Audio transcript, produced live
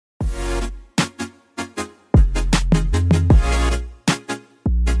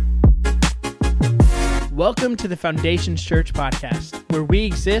Welcome to the Foundations Church podcast, where we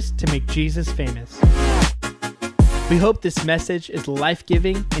exist to make Jesus famous. We hope this message is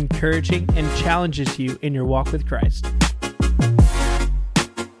life-giving, encouraging, and challenges you in your walk with Christ.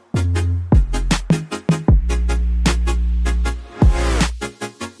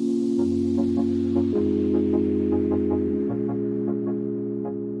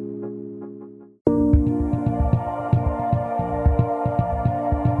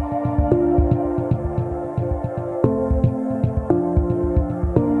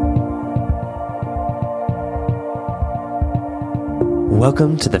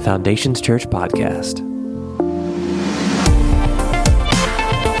 Welcome to the Foundations Church podcast.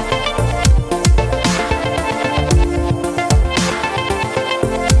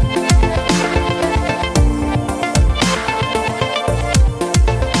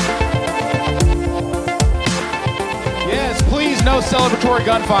 Yes, please, no celebratory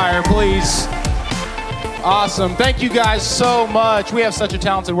gunfire, please. Awesome. Thank you guys so much. We have such a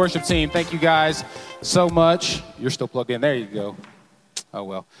talented worship team. Thank you guys so much. You're still plugged in. There you go. Oh,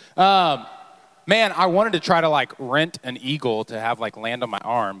 well. Man, I wanted to try to, rent an eagle to have, land on my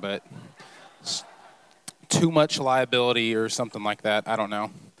arm, but it's too much liability or something like that. I don't know.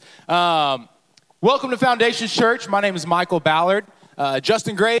 Welcome to Foundations Church. My name is Michael Ballard.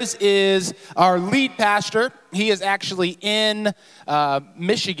 Justin Graves is our lead pastor. He is actually in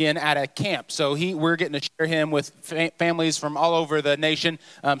Michigan at a camp. So we're getting to share him with families from all over the nation.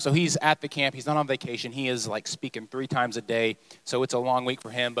 So he's at the camp. He's not on vacation. He is speaking 3 times a day. So it's a long week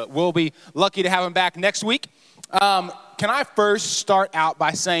for him. But we'll be lucky to have him back next week. Can I first start out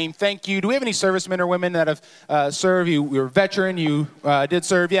by saying thank you? Do we have any servicemen or women that have served? You're a veteran. You did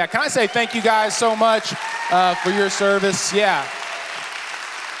serve. Yeah. Can I say thank you guys so much for your service? Yeah.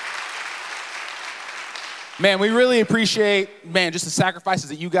 Man, we really appreciate, just the sacrifices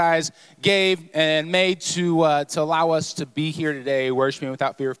that you guys gave and made to allow us to be here today, worshiping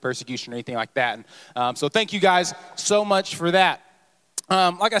without fear of persecution or anything like that. And so thank you guys so much for that.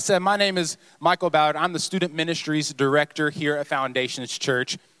 Like I said, my name is Michael Ballard. I'm the Student Ministries Director here at Foundations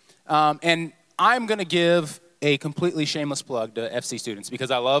Church. And I'm going to give a completely shameless plug to FC students because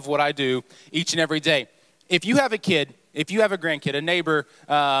I love what I do each and every day. If you have a kid, if you have a grandkid, a neighbor,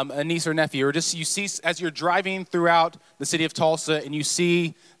 a niece or nephew, or just you see as you're driving throughout the city of Tulsa and you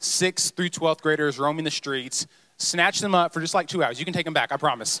see 6th through 12th graders roaming the streets, snatch them up for just 2 hours. You can take them back, I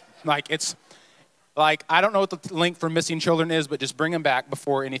promise. I don't know what the link for missing children is, but just bring them back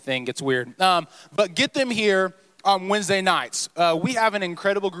before anything gets weird. But get them here on Wednesday nights. We have an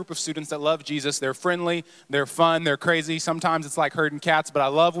incredible group of students that love Jesus. They're friendly, they're fun, they're crazy. Sometimes it's like herding cats, but I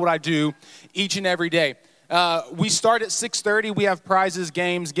love what I do each and every day. We start at 6:30. We have prizes,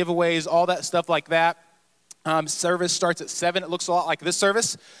 games, giveaways, all that stuff like that. Service starts at 7. It looks a lot like this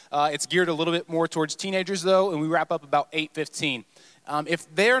service. It's geared a little bit more towards teenagers, though, and we wrap up about 8:15.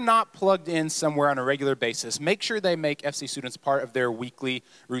 If they're not plugged in somewhere on a regular basis, make sure they make FC students part of their weekly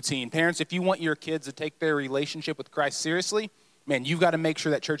routine. Parents, if you want your kids to take their relationship with Christ seriously, you've got to make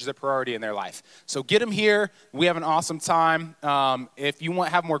sure that church is a priority in their life. So get them here. We have an awesome time. If you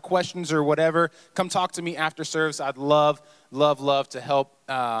have more questions or whatever, come talk to me after service. I'd love to help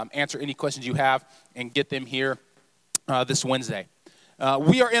answer any questions you have and get them here this Wednesday.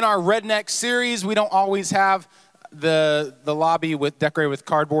 We are in our Redneck series. We don't always have the lobby decorated with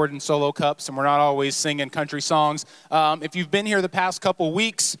cardboard and solo cups, and we're not always singing country songs. If you've been here the past couple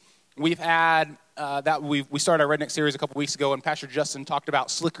weeks, we've had we started our Redneck series a couple weeks ago, and Pastor Justin talked about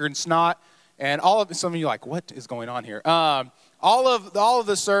slicker and snot, and some of you are like, what is going on here? All of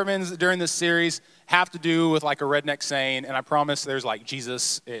the sermons during this series have to do with a redneck saying, and I promise there's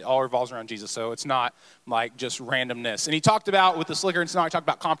Jesus. It all revolves around Jesus, so it's not just randomness. And he talked about with the slicker and snot, he talked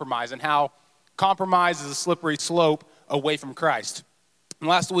about compromise and how compromise is a slippery slope away from Christ. And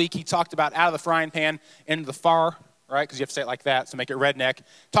last week he talked about out of the frying pan into the fire. Right, because you have to say it like that to make it redneck.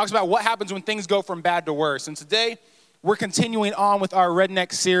 Talks about what happens when things go from bad to worse. And today, we're continuing on with our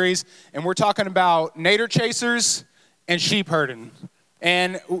Redneck series, and we're talking about nader chasers and sheep herding.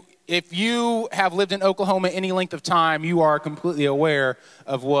 And if you have lived in Oklahoma any length of time, you are completely aware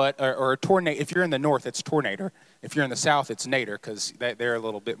of what, or a tornado. If you're in the north, it's tornader. If you're in the south, it's nader, because they're a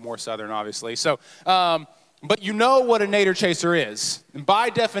little bit more southern, obviously. So, but you know what a nader chaser is. And by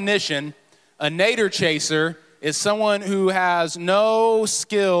definition, a nader chaser is someone who has no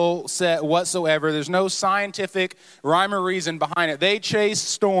skill set whatsoever. There's no scientific rhyme or reason behind it. They chase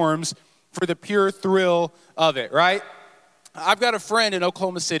storms for the pure thrill of it, right? I've got a friend in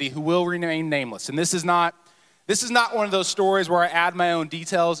Oklahoma City who will remain nameless, and this is not one of those stories where I add my own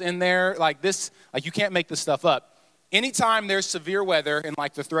details in there. You can't make this stuff up. anytime there's severe weather and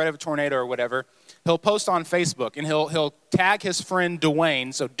like the threat of a tornado or whatever, he'll post on Facebook and he'll tag his friend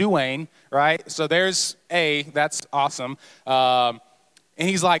Dwayne. So Dwayne, right? So there's that's awesome. And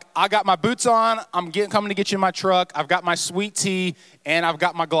he's like, I got my boots on. I'm coming to get you in my truck. I've got my sweet tea and I've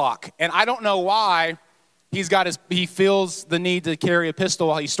got my Glock. And I don't know why he feels the need to carry a pistol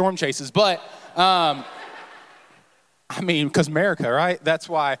while he storm chases. But, I mean, because America, right? That's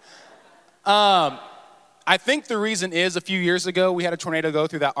why. I think the reason is a few years ago, we had a tornado go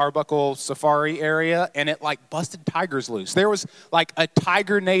through that Arbuckle Safari area, and it like busted tigers loose. There was like a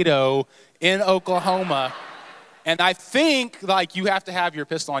tiger-nado in Oklahoma. And I think like you have to have your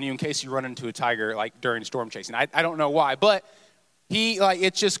pistol on you in case you run into a tiger like during storm chasing. I don't know why, but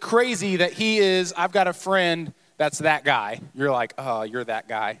it's just crazy that I've got a friend that's that guy. You're like, oh, you're that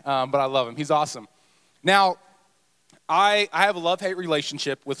guy. But I love him. He's awesome. Now, I have a love-hate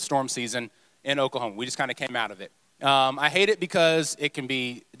relationship with storm season in Oklahoma. We just kind of came out of it. I hate it because it can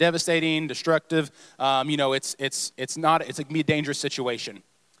be devastating, destructive. It can be a dangerous situation.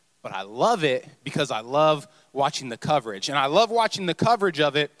 But I love it because I love watching the coverage. And I love watching the coverage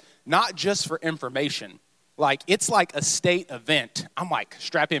of it, not just for information. Like, it's like a state event. I'm like,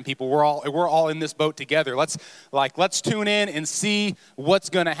 strap in, people. We're all in this boat together. Let's tune in and see what's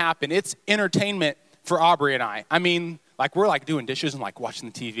going to happen. It's entertainment for Aubrey and I. I mean, like, we're like doing dishes and like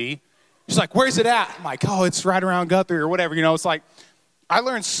watching the TV. She's like, where's it at? I'm like, oh, it's right around Guthrie or whatever. It's like, I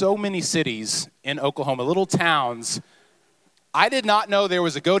learned so many cities in Oklahoma, little towns. I did not know there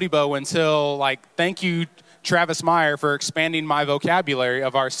was a Godibo until, like, thank you, Travis Meyer, for expanding my vocabulary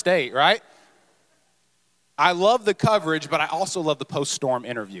of our state, right? I love the coverage, but I also love the post-storm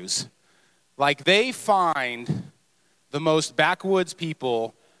interviews. Like, they find the most backwoods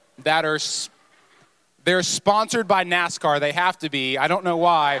people that they're sponsored by NASCAR. They have to be. I don't know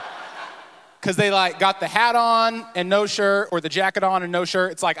why. Because they, like, got the hat on and no shirt, or the jacket on and no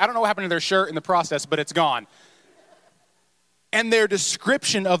shirt. It's like, I don't know what happened to their shirt in the process, but it's gone. And their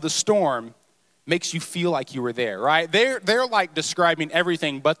description of the storm makes you feel like you were there, right? They're like describing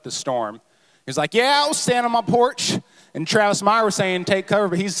everything but the storm. He's like, yeah, I was standing on my porch, and Travis Meyer was saying take cover,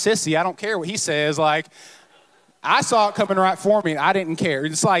 but he's a sissy. I don't care what he says. Like, I saw it coming right for me, and I didn't care.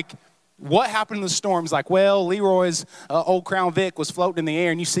 It's like, what happened in the storm? It's like, well, Leroy's old Crown Vic was floating in the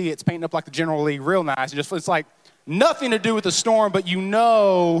air, and you see it's painting up like the General League real nice. It's like nothing to do with the storm, but you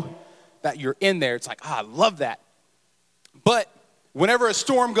know that you're in there. It's like, I love that. But whenever a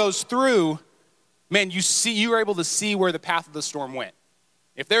storm goes through, man, you're able to see where the path of the storm went.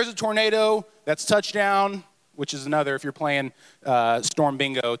 If there's a tornado, that's touchdown, which is another, if you're playing storm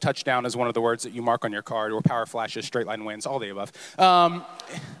bingo, touchdown is one of the words that you mark on your card, or power flashes, straight line wins, all the above.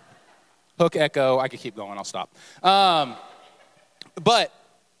 Hook, echo, I could keep going, I'll stop. But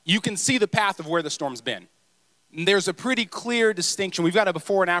you can see the path of where the storm's been. There's a pretty clear distinction. We've got a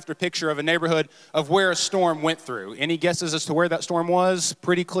before and after picture of a neighborhood of where a storm went through. Any guesses as to where that storm was?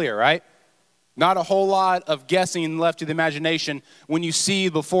 Pretty clear, right? Not a whole lot of guessing left to the imagination when you see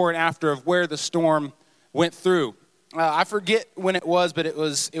before and after of where the storm went through. I forget when it was, but it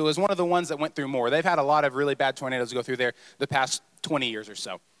was one of the ones that went through more. They've had a lot of really bad tornadoes go through there the past 20 years or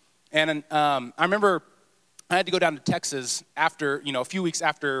so. And I remember I had to go down to Texas after, a few weeks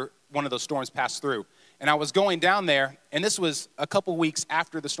after one of those storms passed through. And I was going down there, and this was a couple weeks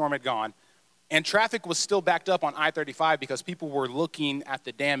after the storm had gone, and traffic was still backed up on I-35 because people were looking at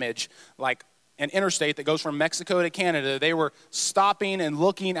the damage, like an interstate that goes from Mexico to Canada. They were stopping and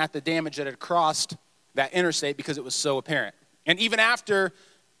looking at the damage that had crossed that interstate because it was so apparent. And even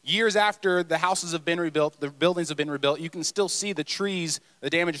years after the houses have been rebuilt, the buildings have been rebuilt, you can still see the trees, the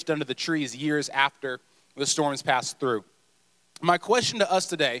damage done to the trees years after the storms passed through. My question to us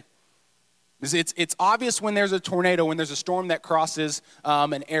today is it's obvious when there's a tornado, when there's a storm that crosses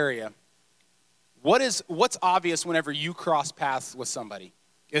an area. What's obvious whenever you cross paths with somebody?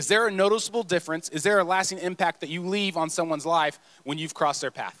 Is there a noticeable difference? Is there a lasting impact that you leave on someone's life when you've crossed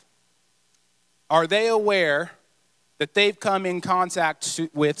their path? Are they aware that they've come in contact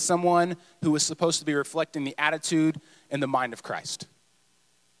with someone who is supposed to be reflecting the attitude and the mind of Christ?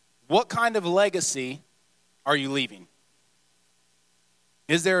 What kind of legacy are you leaving?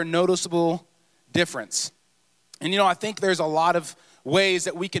 Is there a noticeable difference? And I think there's a lot of ways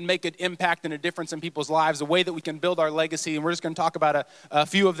that we can make an impact and a difference in people's lives, a way that we can build our legacy, and we're just going to talk about a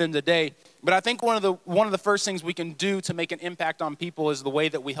few of them today. But I think one of the first things we can do to make an impact on people is the way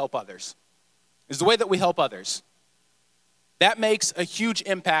that we help others. That makes a huge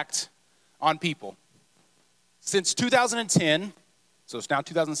impact on people. Since 2010, so it's now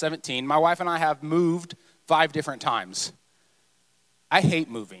 2017, my wife and I have moved 5 different times. I hate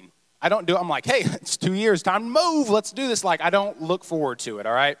moving. I don't do it. I'm like, hey, it's 2 years, time to move. Let's do this. Like, I don't look forward to it,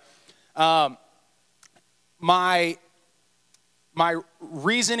 all right? My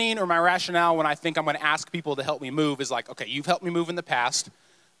reasoning or my rationale when I think I'm going to ask people to help me move is like, okay, you've helped me move in the past,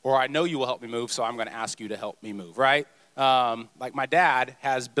 or I know you will help me move, so I'm going to ask you to help me move, right? Like my dad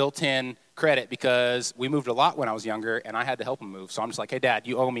has built-in credit because we moved a lot when I was younger, and I had to help him move. So I'm just like, hey, Dad,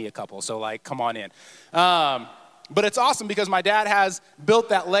 you owe me a couple, so like, come on in. But it's awesome because my dad has built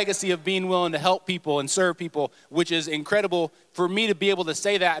that legacy of being willing to help people and serve people, which is incredible for me to be able to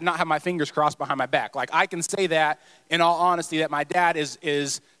say that and not have my fingers crossed behind my back. Like, I can say that in all honesty, that my dad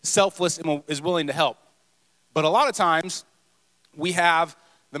is selfless and is willing to help. But a lot of times, we have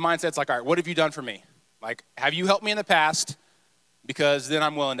the mindset's like, all right, what have you done for me? Like, have you helped me in the past? Because then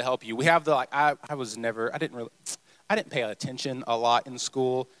I'm willing to help you. We have the, like, I didn't pay attention a lot in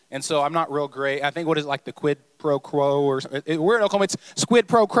school, and so I'm not real great. I think what is like the quid pro quo, or we're in Oklahoma. It's squid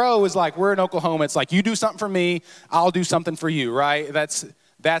pro quo is like we're in Oklahoma. It's like you do something for me, I'll do something for you, right? That's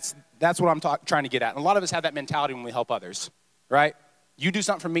what I'm trying to get at. And a lot of us have that mentality when we help others, right? You do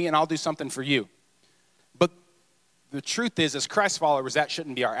something for me, and I'll do something for you. But the truth is, as Christ followers, that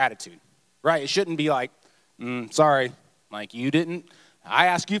shouldn't be our attitude, right? It shouldn't be like, sorry, like I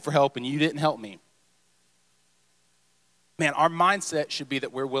asked you for help, and you didn't help me. Man, our mindset should be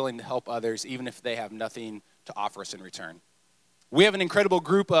that we're willing to help others even if they have nothing to offer us in return. We have an incredible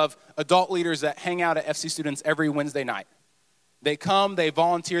group of adult leaders that hang out at FC Students every Wednesday night. They come, they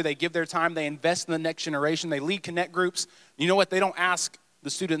volunteer, they give their time, they invest in the next generation, they lead connect groups. You know what? They don't ask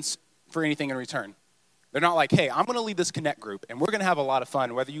the students for anything in return. They're not like, hey, I'm going to lead this connect group, and we're going to have a lot of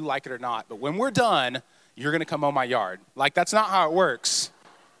fun, whether you like it or not. But when we're done, you're going to come mow my yard. Like, that's not how it works.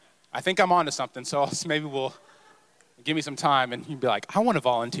 I think I'm onto something, so maybe we'll... give me some time, and you'd be like, I want to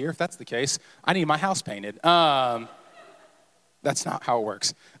volunteer. If that's the case, I need my house painted. That's not how it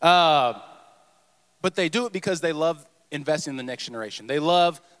works. But they do it because they love investing in the next generation. They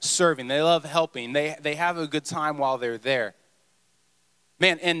love serving. They love helping. They have a good time while they're there.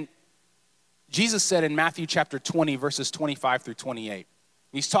 Man, and Jesus said in Matthew chapter 20, verses 25 through 28,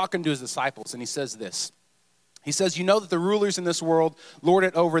 he's talking to his disciples, and he says this. He says, you know that the rulers in this world lord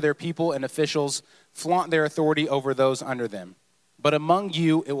it over their people, and officials flaunt their authority over those under them. But among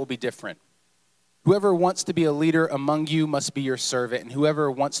you, it will be different. Whoever wants to be a leader among you must be your servant, and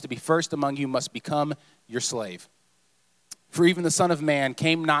whoever wants to be first among you must become your slave. For even the Son of Man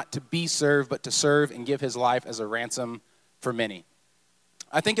came not to be served, but to serve and give his life as a ransom for many.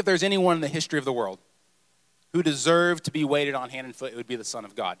 I think if there's anyone in the history of the world who deserved to be waited on hand and foot, it would be the Son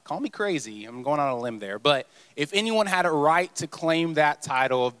of God. Call me crazy, I'm going on a limb there, but if anyone had a right to claim that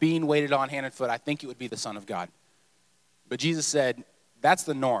title of being waited on hand and foot, I think it would be the Son of God. But Jesus said, that's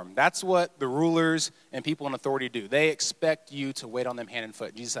the norm. That's what the rulers and people in authority do. They expect you to wait on them hand and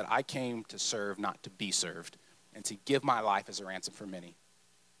foot. Jesus said, I came to serve, not to be served, and to give my life as a ransom for many.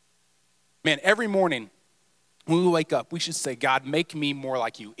 Man, every morning when we wake up, we should say, God, make me more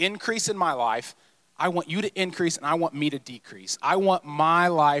like you. Increase in my life. I want you to increase, and I want me to decrease. I want my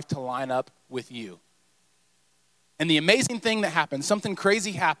life to line up with you. And the amazing thing that happens, something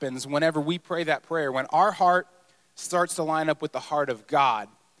crazy happens whenever we pray that prayer, when our heart starts to line up with the heart of God,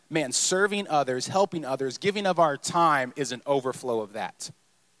 man, serving others, helping others, giving of our time is an overflow of that.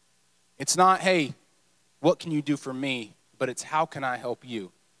 It's not, hey, what can you do for me? But it's, how can I help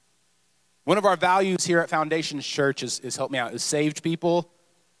you? One of our values here at Foundations Church is help me out, is saved people.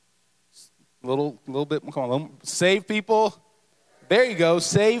 Little bit, come on, save people. There you go,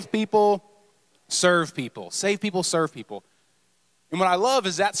 save people, serve people. Save people, serve people. And what I love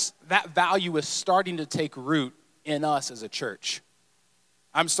is that value is starting to take root in us as a church.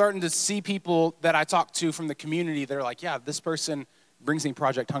 I'm starting to see people that I talk to from the community that are like, yeah, this person brings me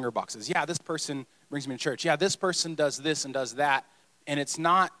Project Hunger boxes. Yeah, this person brings me to church. Yeah, this person does this and does that. And it's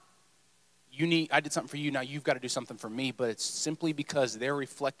not, I did something for you, now you've got to do something for me, but it's simply because they're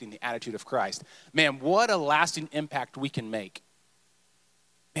reflecting the attitude of Christ. Man, what a lasting impact we can make.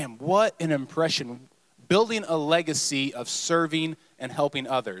 Man, what an impression. Building a legacy of serving and helping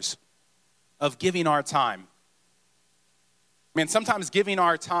others, of giving our time. Man, sometimes giving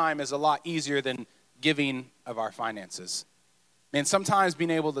our time is a lot easier than giving of our finances. Man, sometimes being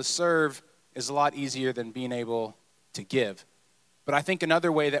able to serve is a lot easier than being able to give. But I think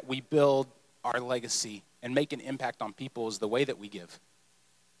another way that we build our legacy and make an impact on people is the way that we give.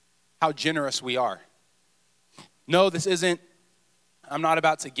 How generous we are. No, I'm not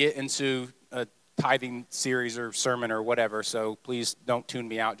about to get into a tithing series or sermon or whatever, so please don't tune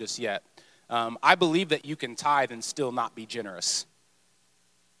me out just yet. I believe that you can tithe and still not be generous.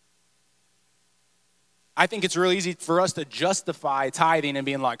 I think it's really easy for us to justify tithing and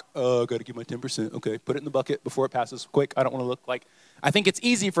being like, oh, I got to give my 10%. Okay, put it in the bucket before it passes. Quick, I don't want to look like. I think it's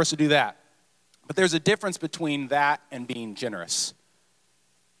easy for us to do that. But there's a difference between that and being generous.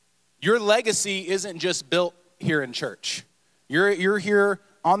 Your legacy isn't just built here in church. You're here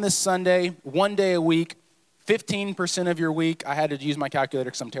on this Sunday, 1 day a week, 15% of your week. I had to use my calculator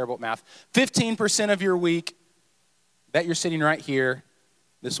because I'm terrible at math. 15% of your week that you're sitting right here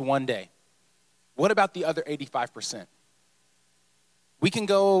this one day. What about the other 85%? We can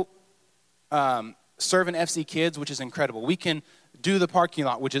go serve in FC Kids, which is incredible. We can do the parking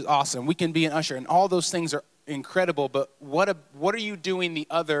lot, which is awesome. We can be an usher, and all those things are incredible. But what are you doing the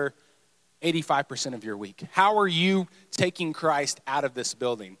other 85% of your week? How are you taking Christ out of this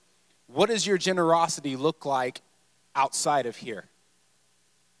building? What does your generosity look like outside of here?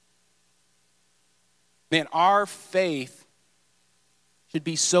 Man, our faith should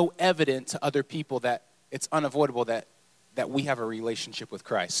be so evident to other people that it's unavoidable that we have a relationship with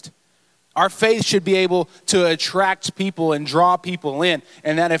Christ. Our faith should be able to attract people and draw people in,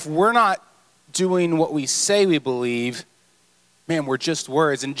 and that if we're not doing what we say we believe, man, we're just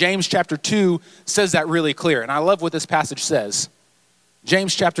words. And James chapter 2 says that really clear, and I love what this passage says.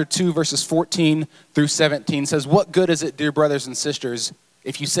 James chapter 2, verses 14 through 17 says, "What good is it, dear brothers and sisters,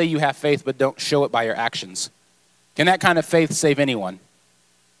 if you say you have faith but don't show it by your actions? Can that kind of faith save anyone?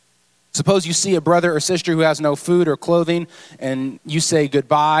 Suppose you see a brother or sister who has no food or clothing, and you say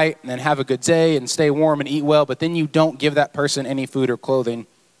goodbye and then have a good day and stay warm and eat well, but then you don't give that person any food or clothing.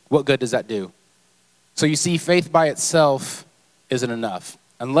 What good does that do? So you see, faith by itself isn't enough.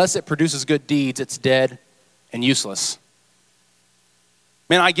 Unless it produces good deeds, it's dead and useless."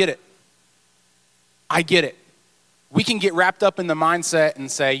 Man, I get it. I get it. We can get wrapped up in the mindset and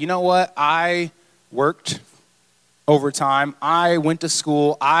say, you know what? I worked overtime. I went to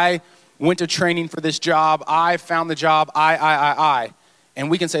school. I went to training for this job. I found the job. I. And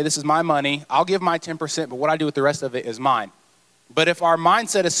we can say, this is my money. I'll give my 10%, but what I do with the rest of it is mine. But if our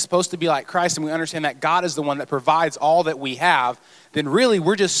mindset is supposed to be like Christ and we understand that God is the one that provides all that we have, then really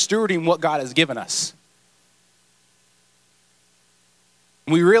we're just stewarding what God has given us.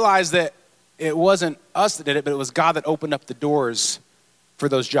 We realize that it wasn't us that did it, but it was God that opened up the doors for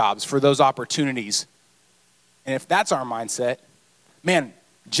those jobs, for those opportunities. And if that's our mindset, man,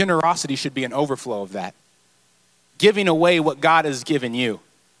 generosity should be an overflow of that. Giving away what God has given you.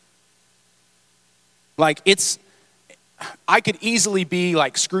 Like I could easily be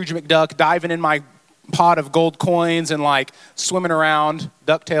like Scrooge McDuck, diving in my pot of gold coins and like swimming around.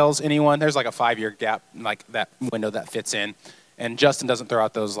 DuckTales, anyone? There's like a 5-year gap, like that window that fits in. And Justin doesn't throw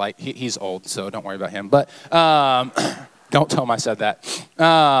out those, like, he's old, so don't worry about him. But don't tell him I said that.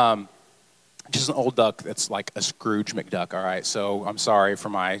 Just an old duck that's like a Scrooge McDuck, all right? So I'm sorry for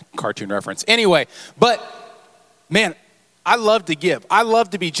my cartoon reference. Anyway, but, man, I love to give. I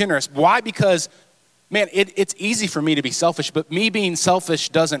love to be generous. Why? Because, man, it's easy for me to be selfish, but me being selfish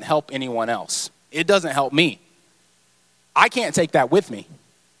doesn't help anyone else. It doesn't help me. I can't take that with me.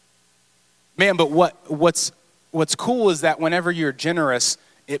 Man, but what's cool is that whenever you're generous,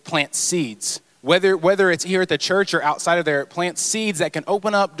 it plants seeds. Whether it's here at the church or outside of there, it plants seeds that can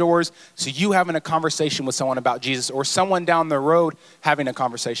open up doors so you having a conversation with someone about Jesus or someone down the road having a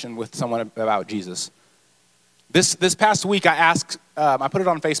conversation with someone about Jesus. This past week, I put it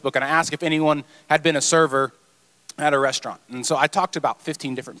on Facebook, and I asked if anyone had been a server at a restaurant. And so I talked to about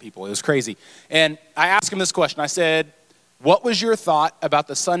 15 different people. It was crazy. And I asked them this question. I said, what was your thought about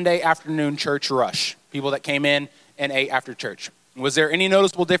the Sunday afternoon church rush? People that came in and ate after church. Was there any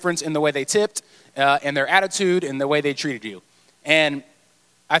noticeable difference in the way they tipped, in their attitude, in the way they treated you? And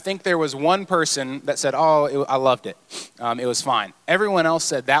I think there was one person that said, I loved it. It was fine. Everyone else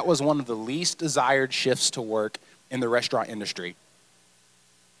said that was one of the least desired shifts to work in the restaurant industry.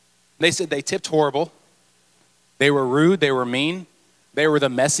 They said they tipped horrible. They were rude. They were mean. They were the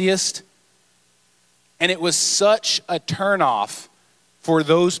messiest. And it was such a turnoff for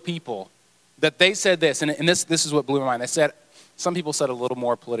those people that they said this, and this is what blew my mind. They said, some people said a little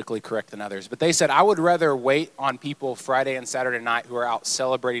more politically correct than others, but they said, I would rather wait on people Friday and Saturday night who are out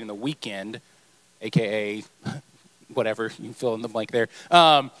celebrating the weekend, AKA whatever, you can fill in the blank there.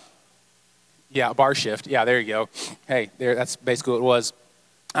 Bar shift. Yeah, there you go. Hey, that's basically what it was.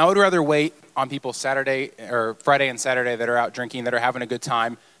 I would rather wait on people Friday and Saturday that are out drinking, that are having a good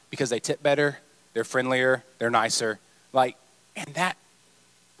time, because they tip better, they're friendlier, they're nicer. And that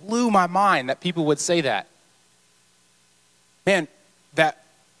blew my mind that people would say that. Man, that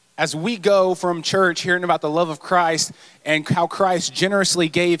as we go from church hearing about the love of Christ and how Christ generously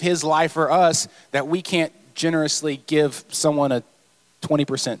gave his life for us, that we can't generously give someone a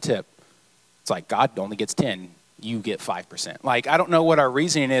 20% tip. It's like God only gets 10, you get 5%. Like, I don't know what our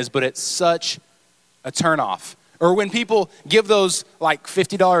reasoning is, but it's such a turnoff. Or when people give those like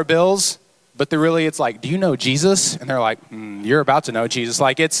 $50 bills, but it's like, do you know Jesus? And they're like, you're about to know Jesus.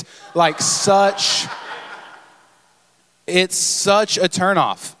 Like, it's like it's such a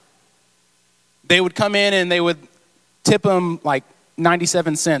turnoff. They would come in and they would tip them like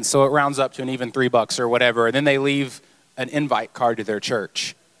 97 cents, so it rounds up to an even $3 or whatever, and then they leave an invite card to their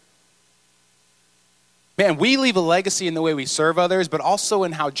church. Man, we leave a legacy in the way we serve others, but also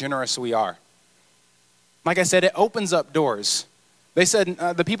in how generous we are. Like I said, it opens up doors. They said,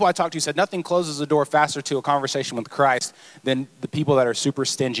 the people I talked to said, nothing closes the door faster to a conversation with Christ than the people that are super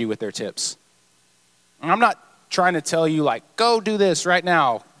stingy with their tips. And I'm not trying to tell you, like, go do this right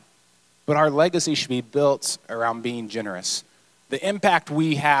now, but our legacy should be built around being generous. The impact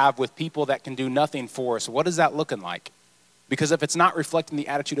we have with people that can do nothing for us, what is that looking like? Because if it's not reflecting the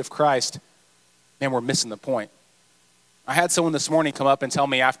attitude of Christ, man, we're missing the point. I had someone this morning come up and tell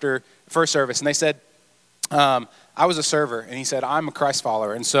me after first service, and they said, I was a server, and he said, I'm a Christ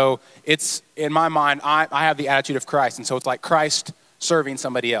follower. And so it's, in my mind, I have the attitude of Christ. And so it's like Christ serving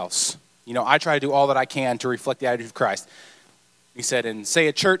somebody else. You know, I try to do all that I can to reflect the attitude of Christ. He said, and say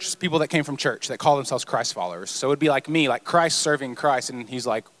at church, people that came from church that call themselves Christ followers. So it'd be like me, like Christ serving Christ. And he's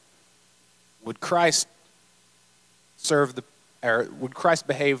like, would Christ would Christ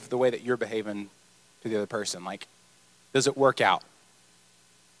behave the way that you're behaving to the other person? Like, does it work out?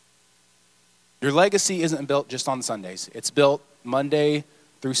 Your legacy isn't built just on Sundays. It's built Monday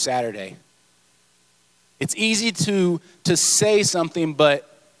through Saturday. It's easy to say something, but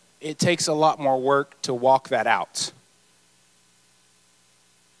it takes a lot more work to walk that out.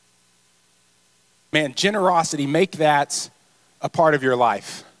 Man, generosity, make that a part of your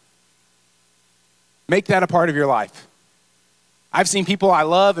life. Make that a part of your life. I've seen people I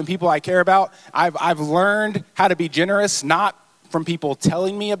love and people I care about. I've learned how to be generous, not from people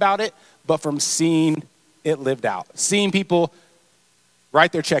telling me about it, but from seeing it lived out. Seeing people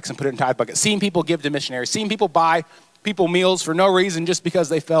write their checks and put it in tithe bucket. Seeing people give to missionaries. Seeing people buy people meals for no reason just because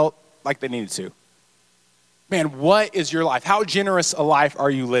they felt like they needed to. Man, what is your life? How generous a life are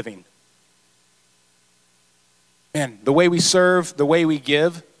you living? Man, the way we serve, the way we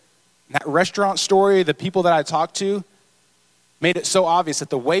give, that restaurant story, the people that I talked to, made it so obvious that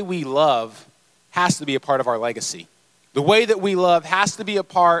the way we love has to be a part of our legacy. The way that we love has to be a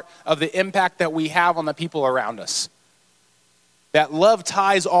part of the impact that we have on the people around us. That love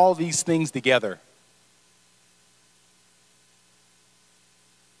ties all these things together.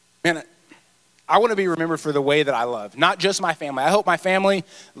 Man, I want to be remembered for the way that I love, not just my family. I hope my family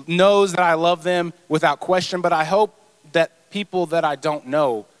knows that I love them without question, but I hope that people that I don't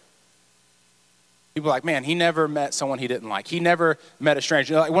know, people are like, man, he never met someone he didn't like. He never met a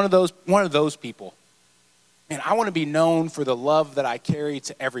stranger. Like one of those people. Man, I want to be known for the love that I carry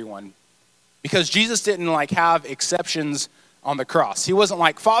to everyone. Because Jesus didn't like have exceptions on the cross. He wasn't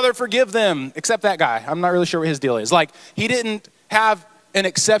like, Father, forgive them, except that guy. I'm not really sure what his deal is. Like, he didn't have an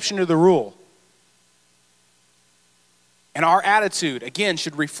exception to the rule. And our attitude, again,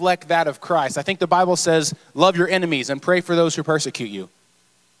 should reflect that of Christ. I think the Bible says, love your enemies and pray for those who persecute you.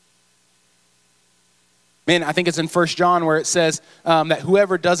 Man, I think it's in 1 John where it says that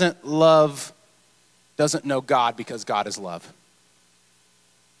whoever doesn't love doesn't know God because God is love.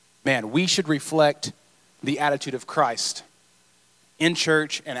 Man, we should reflect the attitude of Christ in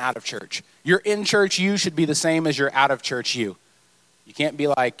church and out of church. Your in church you should be the same as your out of church you. You can't be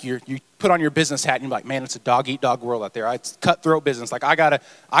like, you put on your business hat and you're like, man, it's a dog-eat-dog world out there. It's cutthroat business. Like, I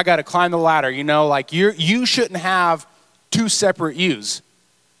gotta climb the ladder, you know? Like, you shouldn't have two separate yous.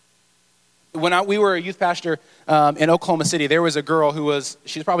 When we were a youth pastor in Oklahoma City, there was a girl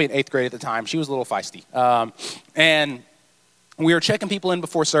she was probably in 8th grade at the time. She was a little feisty. And we were checking people in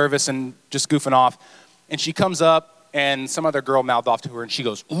before service and just goofing off. And she comes up and some other girl mouthed off to her and she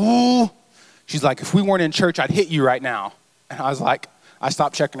goes, ooh. She's like, if we weren't in church, I'd hit you right now. And I was like, I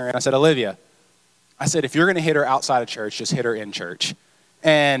stopped checking her and I said, Olivia, I said, if you're going to hit her outside of church, just hit her in church.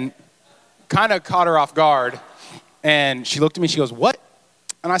 And kind of caught her off guard. And she looked at me, she goes, what?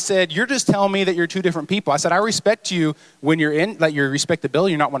 And I said, you're just telling me that you're two different people. I said, I respect you when you're in, like your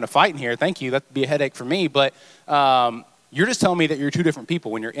respectability, you're not wanting to fight in here. Thank you, that'd be a headache for me. But you're just telling me that you're two different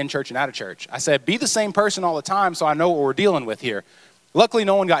people when you're in church and out of church. I said, be the same person all the time so I know what we're dealing with here. Luckily,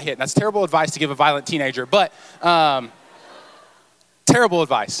 no one got hit. And that's terrible advice to give a violent teenager, but terrible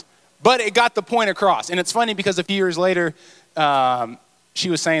advice. But it got the point across. And it's funny because a few years later, she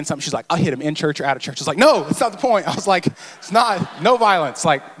was saying something. She's like, I'll hit him in church or out of church. I was like, no, that's not the point. I was like, it's not, no violence.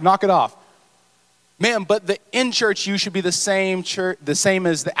 Like, knock it off. Man, but the in church you should be the same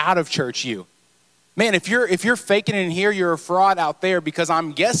as the out of church you. Man, if you're faking it in here, you're a fraud out there, because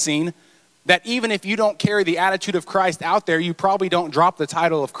I'm guessing that even if you don't carry the attitude of Christ out there, you probably don't drop the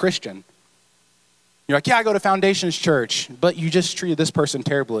title of Christian. You're like, yeah, I go to Foundations Church, but you just treated this person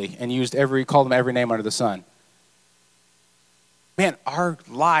terribly and called them every name under the sun. Man, our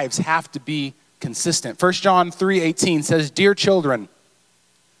lives have to be consistent. 1 John 3:18 says, "Dear children,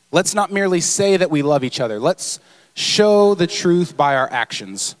 let's not merely say that we love each other. Let's show the truth by our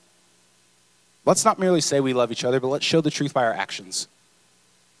actions." Let's not merely say we love each other, but let's show the truth by our actions.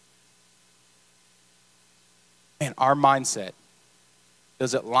 Man, our mindset,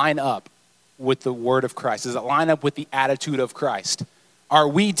 does it line up with the word of Christ? Does it line up with the attitude of Christ? Are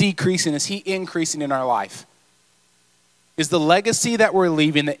we decreasing? Is he increasing in our life? Is the legacy that we're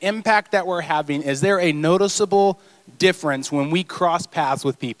leaving, the impact that we're having, is there a noticeable difference when we cross paths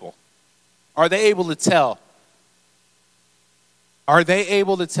with people? Are they able to tell? Are they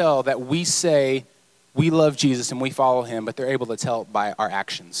able to tell that we say we love Jesus and we follow him, but they're able to tell it by our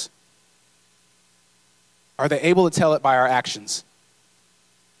actions? Are they able to tell it by our actions?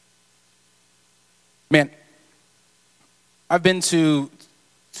 Man, I've been to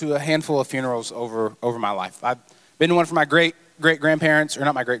a handful of funerals over my life. I've been to one for my great-grandparents, or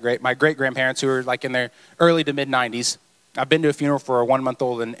not my great-grandparents who are like in their early to mid-90s. I've been to a funeral for a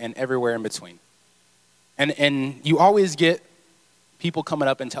 1-month-old and everywhere in between. And you always get people coming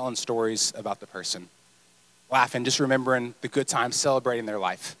up and telling stories about the person, laughing, just remembering the good times, celebrating their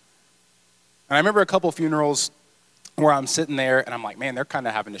life. And I remember a couple funerals where I'm sitting there and I'm like, man, they're kind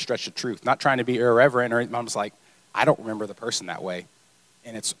of having to stretch the truth, not trying to be irreverent, or I'm just like, I don't remember the person that way.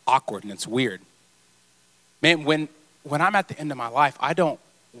 And it's awkward and it's weird. Man, when I'm at the end of my life, I don't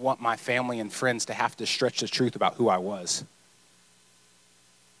want my family and friends to have to stretch the truth about who I was.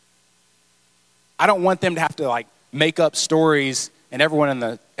 I don't want them to have to like make up stories, and everyone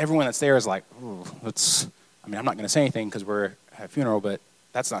that's there is like, ooh, I'm not going to say anything because we're at a funeral, but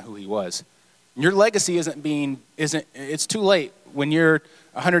that's not who he was. Your legacy it's too late when you're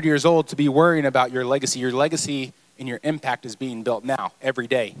 100 years old to be worrying about your legacy. Your legacy and your impact is being built now, every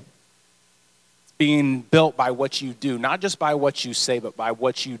day. It's being built by what you do, not just by what you say, but by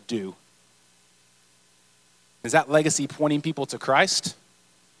what you do. Is that legacy pointing people to Christ,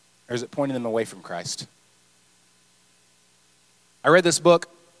 or is it pointing them away from Christ? I read this book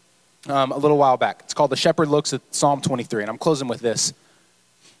a little while back. It's called The Shepherd Looks at Psalm 23, and I'm closing with this.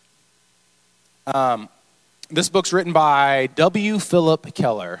 This book's written by W. Philip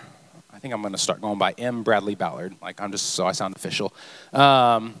Keller. I think I'm going to start going by M. Bradley Ballard, so I sound official.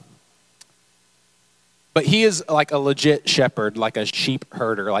 But he is like a legit shepherd, like a sheep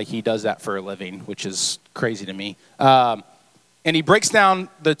herder. Like he does that for a living, which is crazy to me. And he breaks down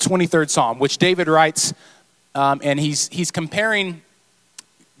the 23rd Psalm, which David writes, and he's comparing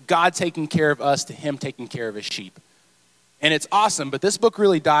God taking care of us to him taking care of his sheep. And it's awesome, but this book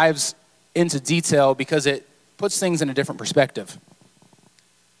really dives into detail because it puts things in a different perspective.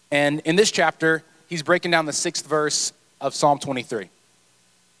 And in this chapter, he's breaking down the 6th verse of Psalm 23.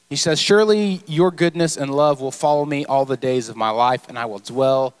 He says, "Surely your goodness and love will follow me all the days of my life, and I will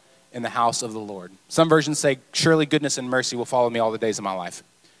dwell in the house of the Lord." Some versions say, "Surely goodness and mercy will follow me all the days of my life."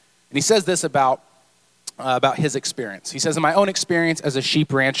 And he says this about his experience. He says, "In my own experience as a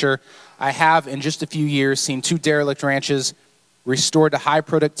sheep rancher, I have in just a few years seen 2 derelict ranches restored to high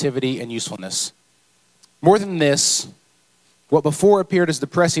productivity and usefulness. More than this, what before appeared as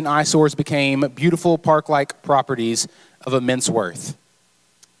depressing eyesores became beautiful park-like properties of immense worth.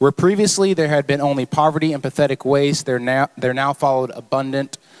 Where previously there had been only poverty and pathetic waste, there now followed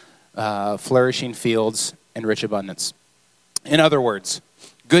abundant, flourishing fields and rich abundance. In other words,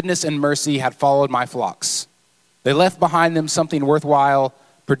 goodness and mercy had followed my flocks. They left behind them something worthwhile,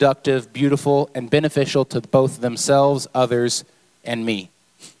 productive, beautiful, and beneficial to both themselves, others, and me.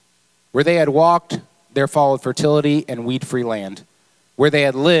 Where they had walked, there followed fertility and weed-free land. Where they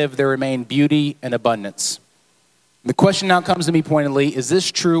had lived, there remained beauty and abundance. The question now comes to me pointedly, is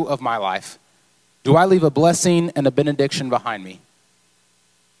this true of my life? Do I leave a blessing and a benediction behind me?"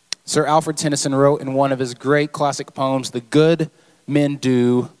 Sir Alfred Tennyson wrote in one of his great classic poems, "The good men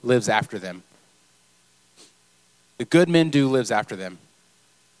do lives after them." The good men do lives after them.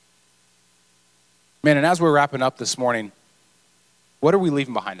 Man, and as we're wrapping up this morning, what are we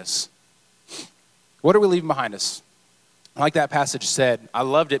leaving behind us? What are we leaving behind us? Like that passage said, I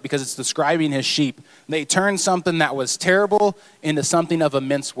loved it because it's describing his sheep. They turned something that was terrible into something of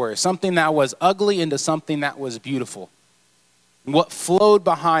immense worth, something that was ugly into something that was beautiful. And what flowed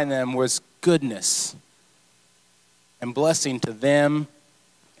behind them was goodness and blessing to them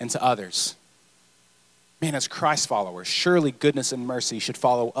and to others. Man, as Christ followers, surely goodness and mercy should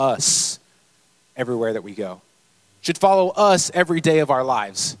follow us everywhere that we go. Should follow us every day of our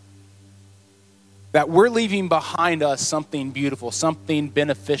lives. That we're leaving behind us something beautiful, something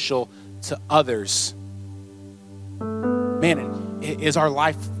beneficial to others. Man, is our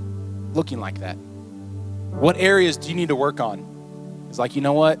life looking like that? What areas do you need to work on? It's like, you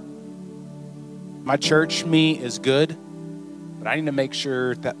know what? My church me is good, but I need to make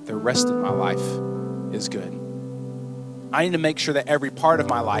sure that the rest of my life is good. I need to make sure that every part of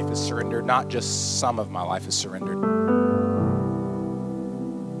my life is surrendered, not just some of my life is surrendered.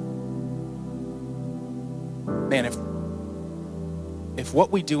 Man, if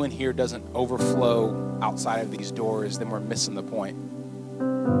what we do in here doesn't overflow outside of these doors, then we're missing the point.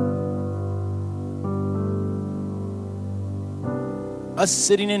 Us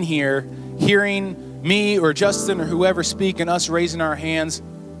sitting in here, hearing me or Justin or whoever speak and us raising our hands,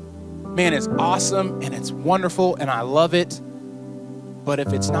 man, it's awesome and it's wonderful and I love it. But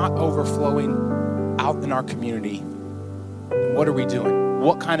if it's not overflowing out in our community, what are we doing?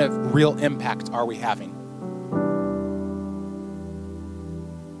 What kind of real impact are we having?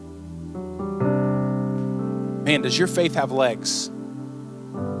 Man, does your faith have legs?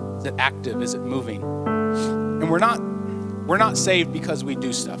 Is it active? Is it moving? And we're not saved because we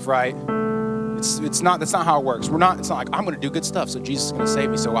do stuff, right? That's not how it works. It's not like I'm going to do good stuff, so Jesus is going to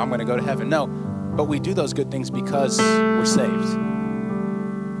save me, so I'm going to go to heaven. No, but we do those good things because we're saved.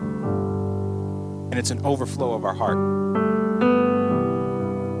 And it's an overflow of our heart.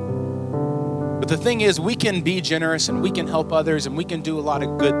 But the thing is, we can be generous and we can help others and we can do a lot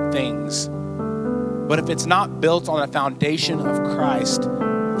of good things. But if it's not built on a foundation of Christ,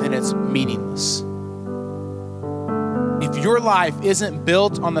 then it's meaningless. If your life isn't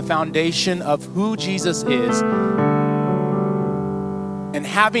built on the foundation of who Jesus is and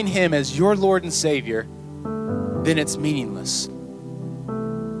having him as your Lord and Savior, then it's meaningless.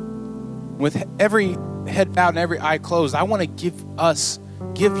 With every head bowed and every eye closed, I want to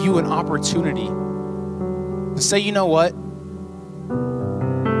give you an opportunity to say, you know what?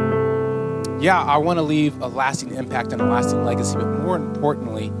 Yeah, I want to leave a lasting impact and a lasting legacy, but more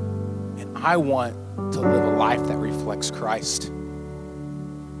importantly, and I want to live a life that reflects Christ.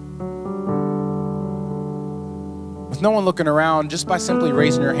 With no one looking around, just by simply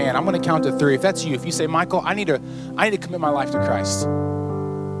raising your hand, I'm going to count to 3. If that's you, if you say, Michael, I need to commit my life to Christ.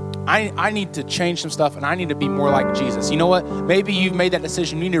 I need to change some stuff and I need to be more like Jesus. You know what? Maybe you've made that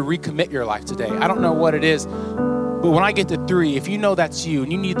decision. You need to recommit your life today. I don't know what it is, but when I get to 3, if you know that's you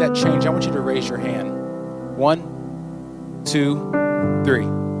and you need that change, I want you to raise your hand. 1, 2, 3.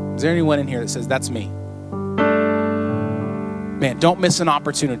 Is there anyone in here that says, that's me? Man, don't miss an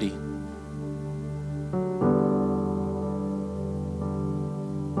opportunity.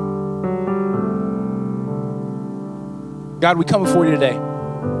 God, we come before you today.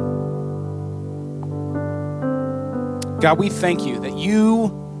 God, we thank you that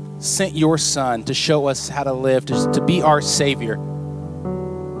you sent your son to show us how to live, to be our Savior.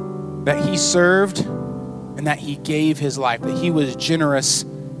 That he served and that he gave his life, that he was generous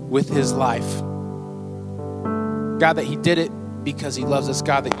with his life. God, that he did it because he loves us.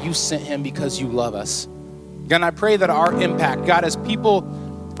 God, that you sent him because you love us. God, and I pray that our impact, God, as people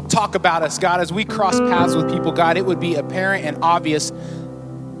talk about us, God, as we cross paths with people, God, it would be apparent and obvious,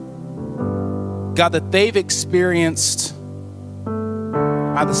 God, that they've experienced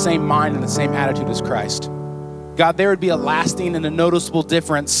by the same mind and the same attitude as Christ. God, there would be a lasting and a noticeable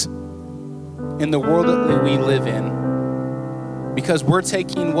difference in the world that we live in because we're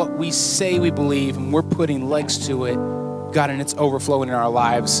taking what we say we believe and we're putting legs to it, God, and it's overflowing in our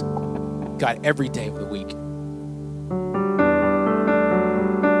lives, God, every day of the week.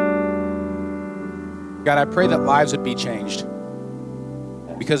 God, I pray that lives would be changed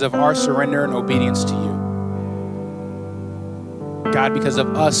because of our surrender and obedience to you. God, because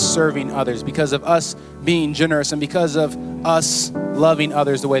of us serving others, because of us being generous, and because of us loving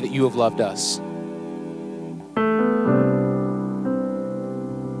others the way that you have loved us.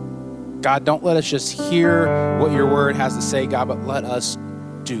 God, don't let us just hear what your word has to say, God, but let us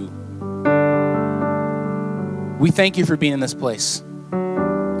do. We thank you for being in this place.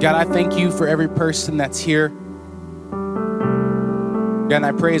 God, I thank you for every person that's here. God, and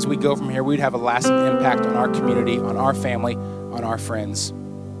I pray as we go from here, we'd have a lasting impact on our community, on our family, on our friends.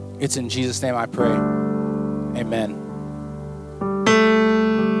 It's in Jesus' name I pray. Amen.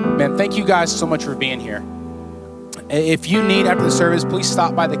 Man, thank you guys so much for being here. If you need after the service, please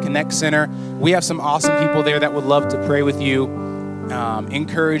stop by the Connect Center. We have some awesome people there that would love to pray with you,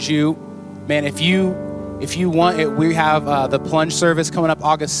 encourage you. Man, if you want it, we have the plunge service coming up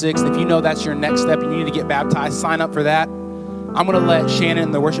August 6th. If you know that's your next step and you need to get baptized, sign up for that. I'm going to let Shannon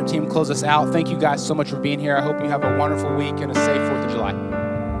and the worship team close us out. Thank you guys so much for being here. I hope you have a wonderful week and a safe 4th of July.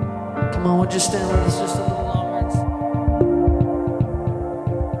 Come on, would you stand with us just a little longer?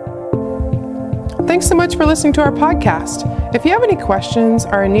 Thanks so much for listening to our podcast. If you have any questions,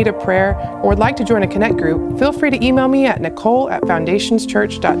 are in need of prayer, or would like to join a Connect group, feel free to email me at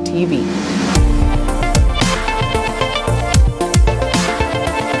nicole@foundationschurch.tv.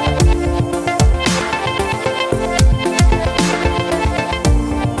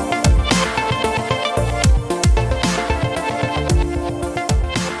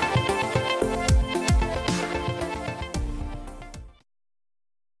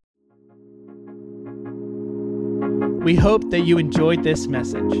 We hope that you enjoyed this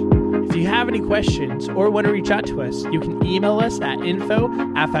message. If you have any questions or want to reach out to us, you can email us at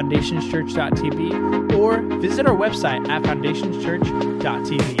info@foundationschurch.tv or visit our website at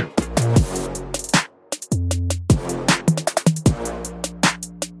foundationschurch.tv.